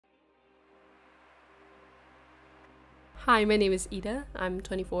Hi, my name is Ida. I'm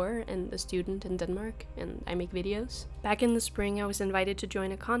 24 and a student in Denmark, and I make videos. Back in the spring, I was invited to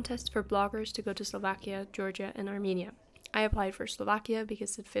join a contest for bloggers to go to Slovakia, Georgia, and Armenia. I applied for Slovakia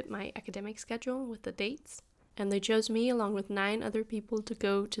because it fit my academic schedule with the dates, and they chose me along with 9 other people to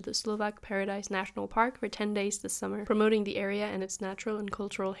go to the Slovak Paradise National Park for 10 days this summer, promoting the area and its natural and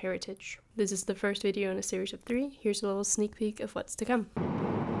cultural heritage. This is the first video in a series of 3. Here's a little sneak peek of what's to come.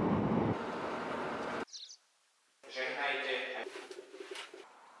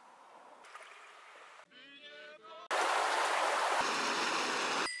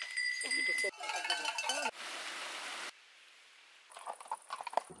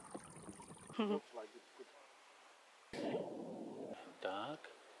 Tak.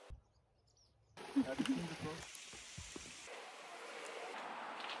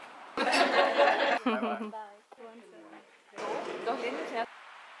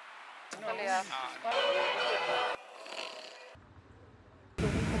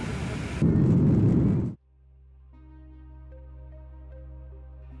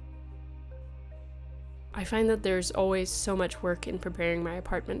 I find that there's always so much work in preparing my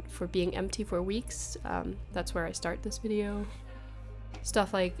apartment for being empty for weeks. That's where I start this video.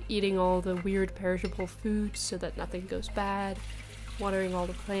 Stuff like eating all the weird perishable foods so that nothing goes bad, watering all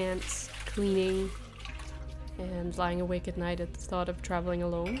the plants, cleaning, and lying awake at night at the thought of traveling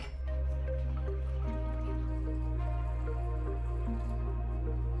alone.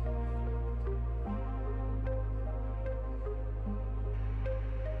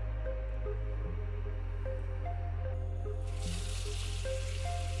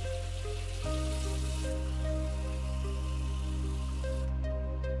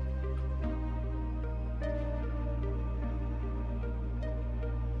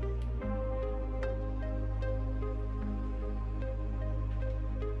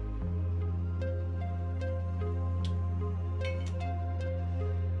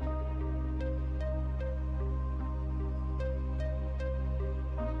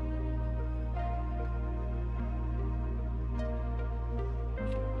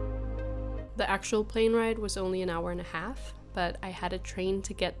 The actual plane ride was only an hour and a half, but I had a train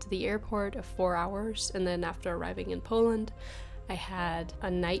to get to the airport of 4 hours, and then after arriving in Poland, I had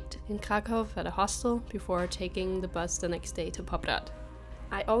a night in Krakow at a hostel before taking the bus the next day to Poprad.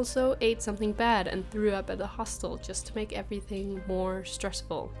 I also ate something bad and threw up at the hostel just to make everything more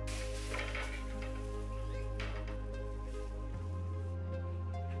stressful.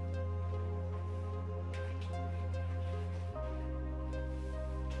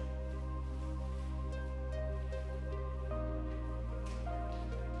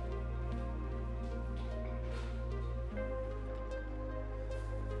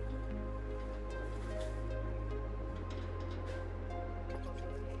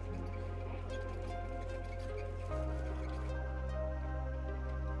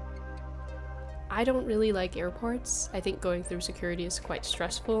 I don't really like airports. I think going through security is quite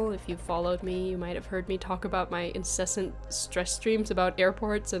stressful. If you followed me, you might have heard me talk about my incessant stress streams about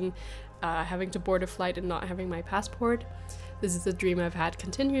airports and having to board a flight and not having my passport. This is a dream I've had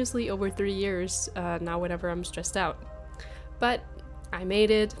continuously over 3 years now whenever I'm stressed out. But I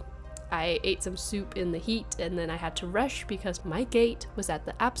made it. I ate some soup in the heat and then I had to rush because my gate was at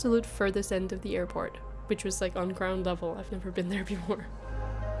the absolute furthest end of the airport, which was like on ground level. I've never been there before.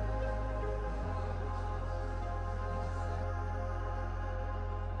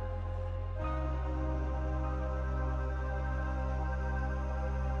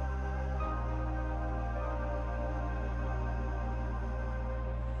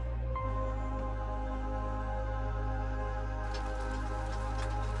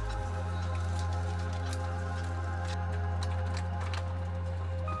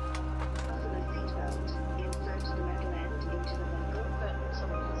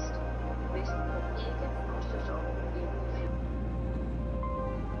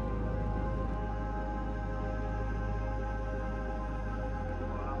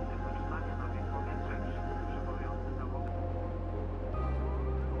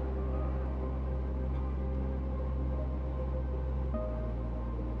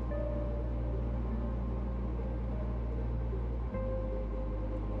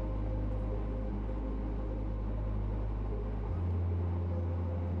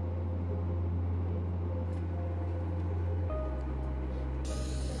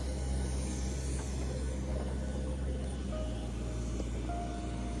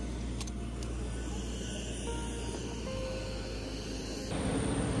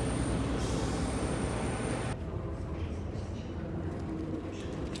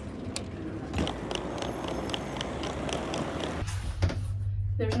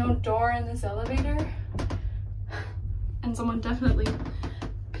 There's no door in this elevator. And someone definitely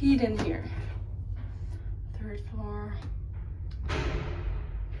peed in here. 3rd floor.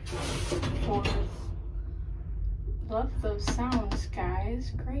 4th. Love those sounds,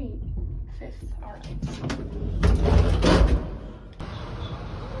 guys. Great. 5th. Alright.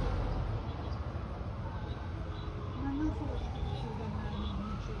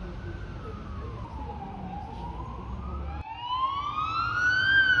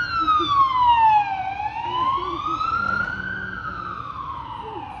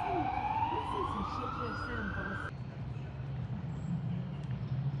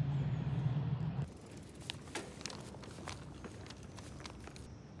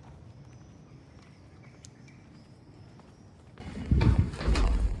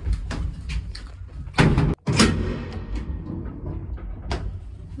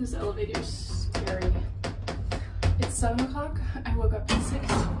 This elevator's scary. It's 7 o'clock. I woke up at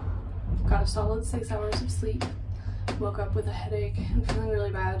 6. Got a solid 6 hours of sleep. Woke up with a headache and feeling really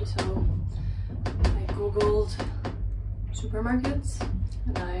bad, so I googled supermarkets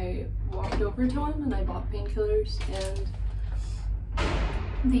and I walked over to one and I bought painkillers and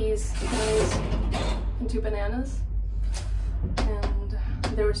these guys and 2 bananas. And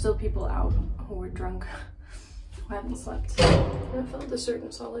there were still people out who were drunk. I haven't slept. I felt a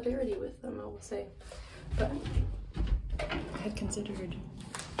certain solidarity with them, I will say. But I had considered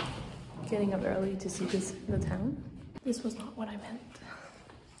getting up early to see this in the town. This was not what I meant.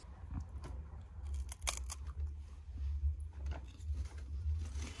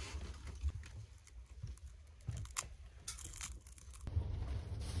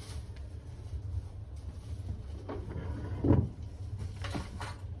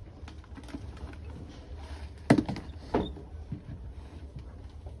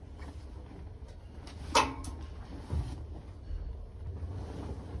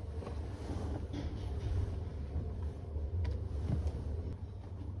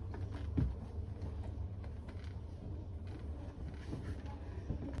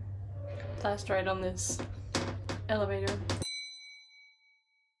 Last ride on this elevator.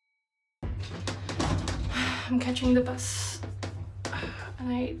 I'm catching the bus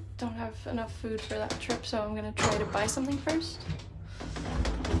and I don't have enough food for that trip, so I'm gonna try to buy something first.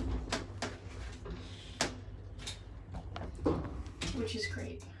 Which is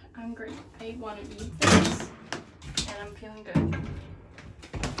great. I'm great. I want to eat this and I'm feeling good.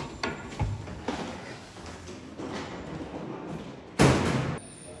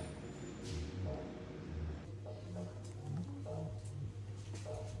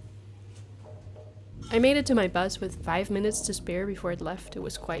 I made it to my bus with 5 minutes to spare before it left. It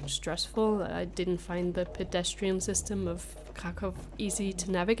was quite stressful. I didn't find the pedestrian system of Krakow easy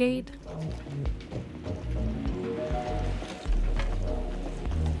to navigate.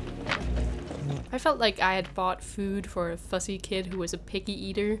 I felt like I had bought food for a fussy kid who was a picky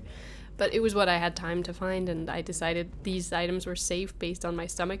eater, but it was what I had time to find, and I decided these items were safe based on my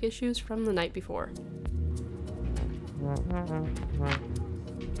stomach issues from the night before.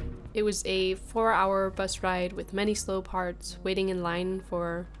 It was a 4-hour bus ride with many slow parts, waiting in line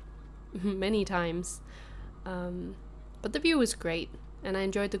for many times. But the view was great, and I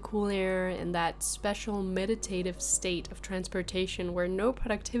enjoyed the cool air and that special meditative state of transportation where no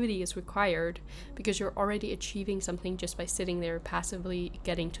productivity is required because you're already achieving something just by sitting there passively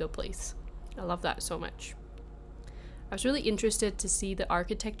getting to a place. I love that so much. I was really interested to see the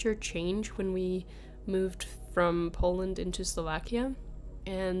architecture change when we moved from Poland into Slovakia.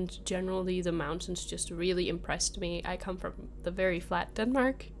 And generally the mountains just really impressed me. I come from the very flat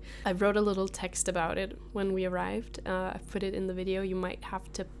Denmark. I wrote a little text about it when we arrived. I've put it in the video. You might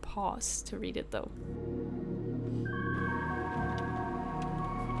have to pause to read it though.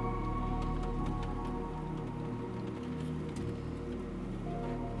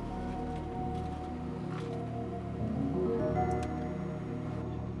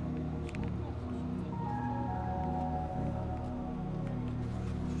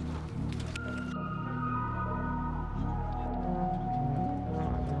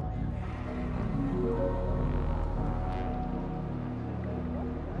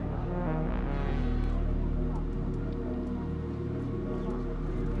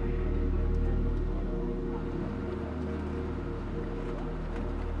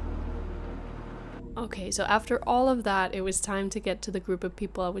 Okay, so after all of that, it was time to get to the group of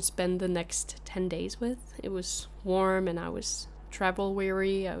people I would spend the next 10 days with. It was warm and I was travel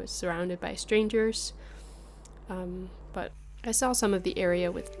weary. I was surrounded by strangers. But I saw some of the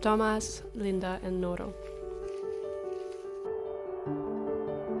area with Thomas, Linda, and Noro.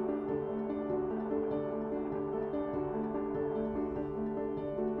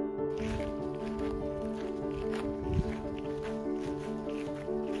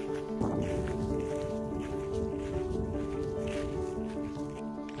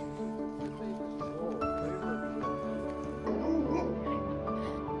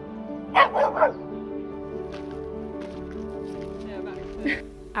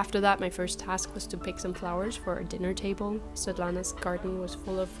 After that, my first task was to pick some flowers for our dinner table. Svetlana's garden was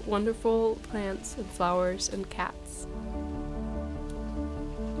full of wonderful plants and flowers and cats.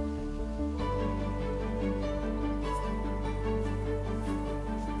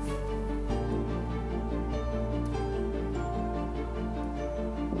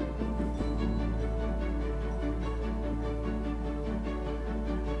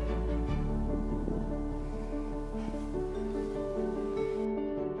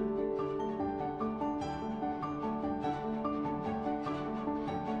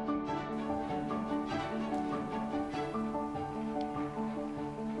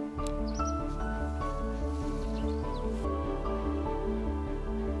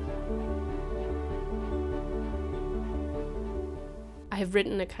 I have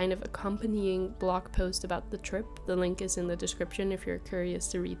written a kind of accompanying blog post about the trip. The link is in the description if you're curious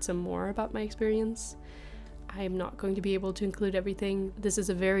to read some more about my experience. I am not going to be able to include everything. This is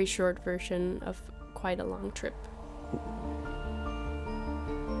a very short version of quite a long trip.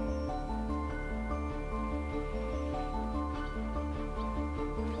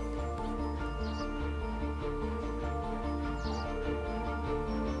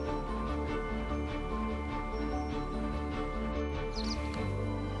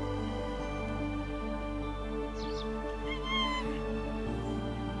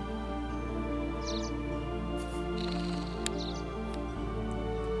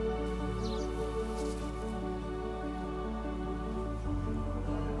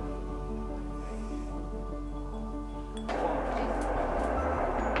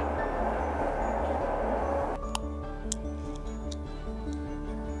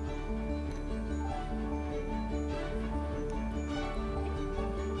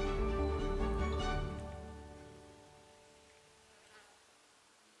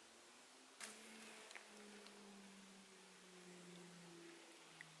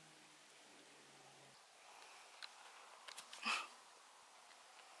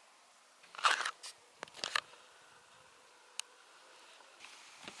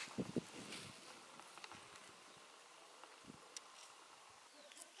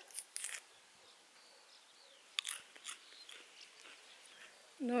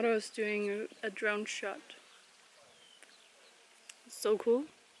 Noro's doing a drone shot. It's so cool.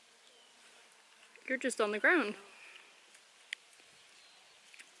 You're just on the ground.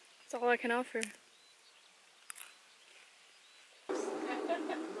 That's all I can offer.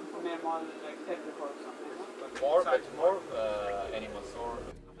 More animals or...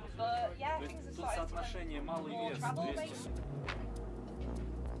 Yeah, things is fine. More travel based.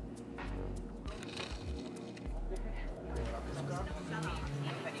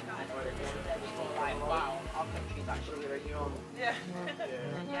 Wow, she's actually yeah.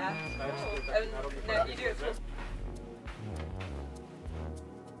 Yeah. No, you do it for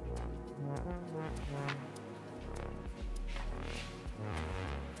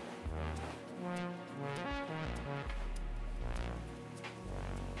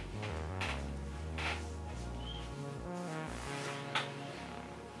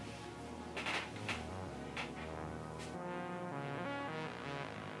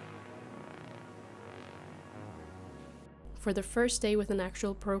For the first day with an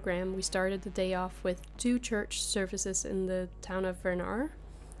actual program, we started the day off with 2 church services in the town of Vernar,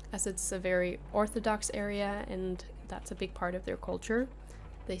 as it's a very Orthodox area and that's a big part of their culture.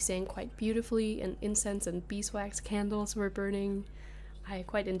 They sang quite beautifully and incense and beeswax candles were burning. I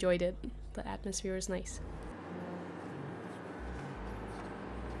quite enjoyed it. The atmosphere was nice.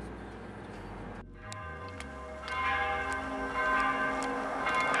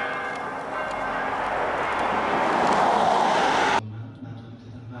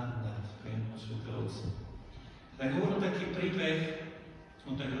 Tak hovoril taký príbeh,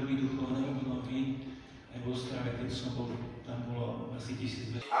 som tak robí duchovnej obnovy, aj v Ostrave, keď som bol, tam bolo asi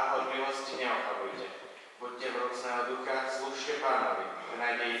 1200. Ahoj, milosti neochabujte. Buďte vrúcného ducha, slúžte Pánovi. V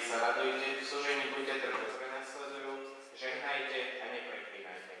nádeji sa radujte, v súžení buďte trpezliví. Prenasledujú, žehnajte a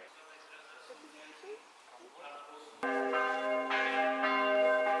nepreklínajte.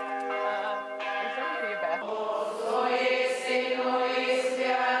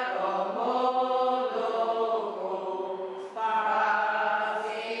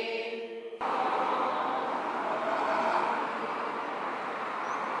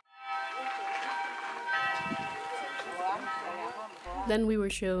 Then we were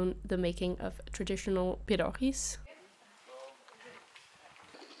shown the making of traditional pierogis.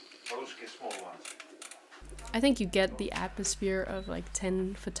 I think you get the atmosphere of like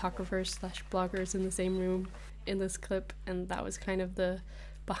 10 photographers slash bloggers in the same room in this clip, and that was kind of the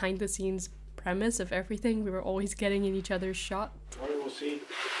behind the scenes premise of everything. We were always getting in each other's shot. We'll see.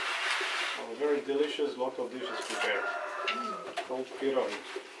 delicious local dishes prepared, called pierogi.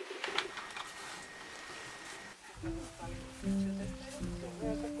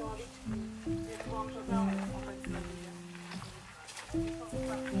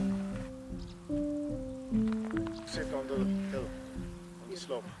 Sit on the hill, on the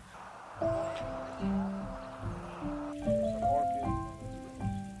slope. Some orchid.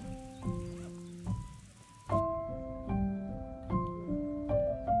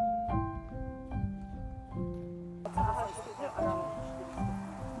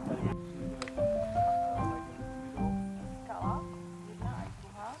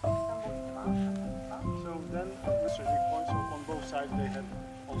 So then, at certain points on both sides, they had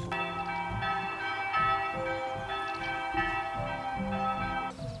also.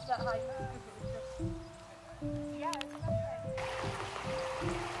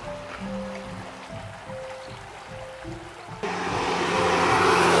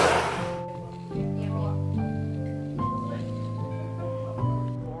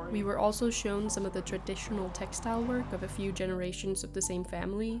 We were also shown some of the traditional textile work of a few generations of the same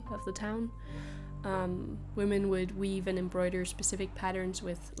family of the town. Women would weave and embroider specific patterns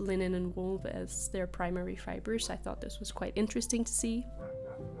with linen and wool as their primary fibers. I thought this was quite interesting to see.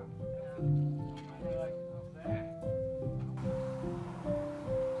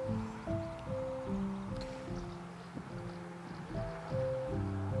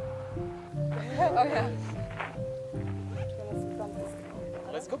 Oh yeah.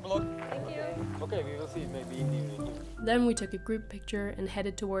 Let's go blog. Thank you. Okay, we will see maybe in the evening. Then we took a group picture and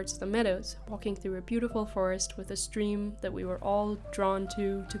headed towards the meadows, walking through a beautiful forest with a stream that we were all drawn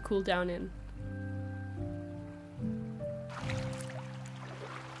to cool down in.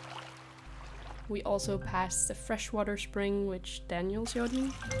 We also passed the freshwater spring, which Daniel showed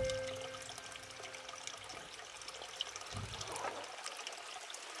me.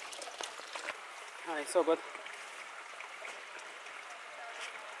 Hi, so good.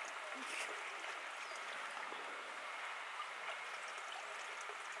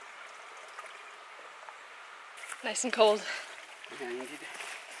 Nice and cold.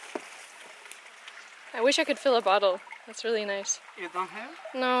 I wish I could fill a bottle. That's really nice. You don't have?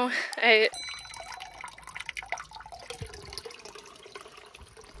 No,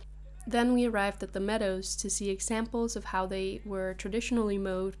 Then we arrived at the meadows to see examples of how they were traditionally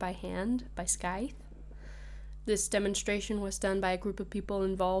mowed by hand, by scythe. This demonstration was done by a group of people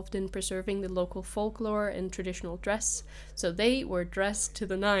involved in preserving the local folklore and traditional dress, so they were dressed to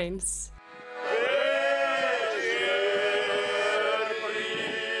the nines.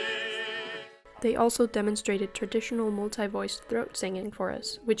 They also demonstrated traditional multi-voiced throat singing for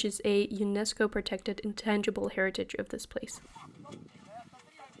us, which is a UNESCO-protected intangible heritage of this place.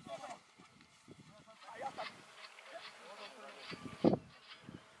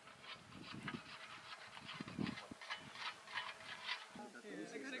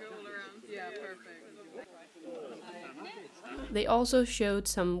 They also showed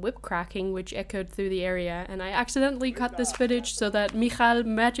some whip cracking which echoed through the area, and I accidentally cut this footage so that Michal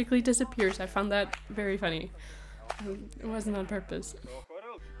magically disappears. I found that very funny. It wasn't on purpose.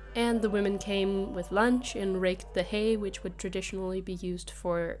 And the women came with lunch and raked the hay, which would traditionally be used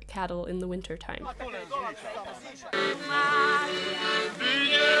for cattle in the winter time.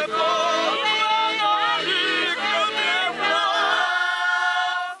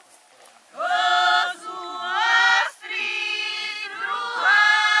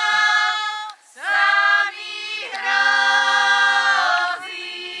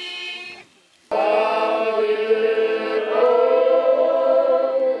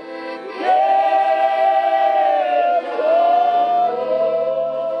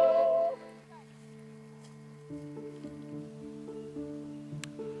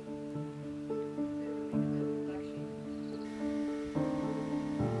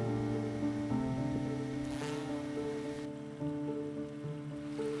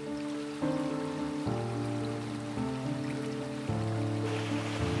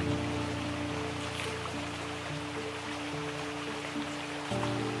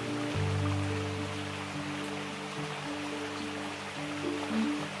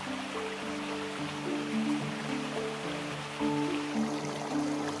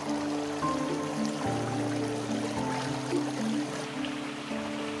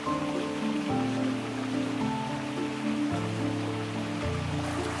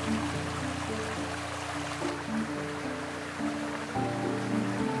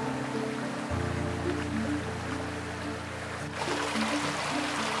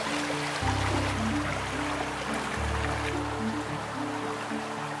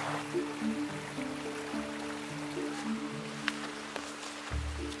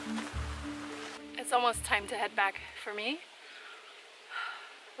 It's almost time to head back for me.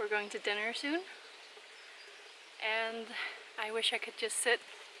 We're going to dinner soon. And I wish I could just sit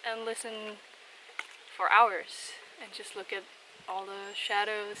and listen for hours and just look at all the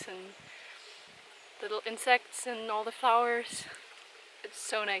shadows and little insects and all the flowers. It's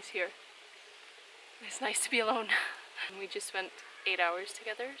so nice here. It's nice to be alone. We just spent 8 hours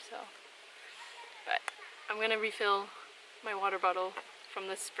together, so. But I'm gonna refill my water bottle from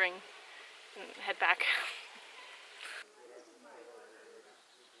the spring and head back.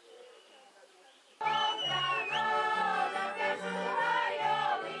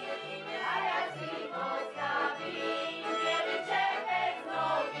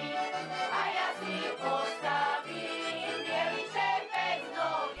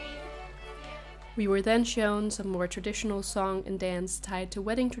 We were then shown some more traditional song and dance tied to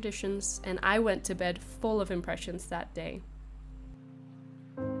wedding traditions, and I went to bed full of impressions that day.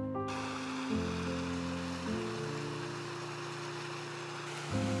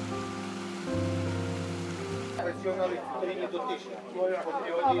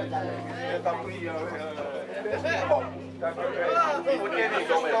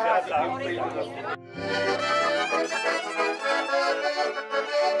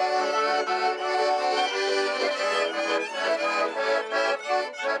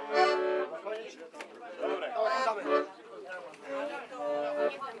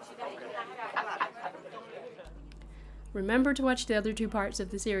 Remember to watch the other 2 parts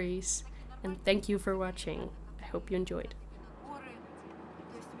of the series, and thank you for watching. I hope you enjoyed.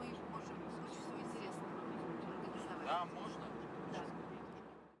 Да, можно.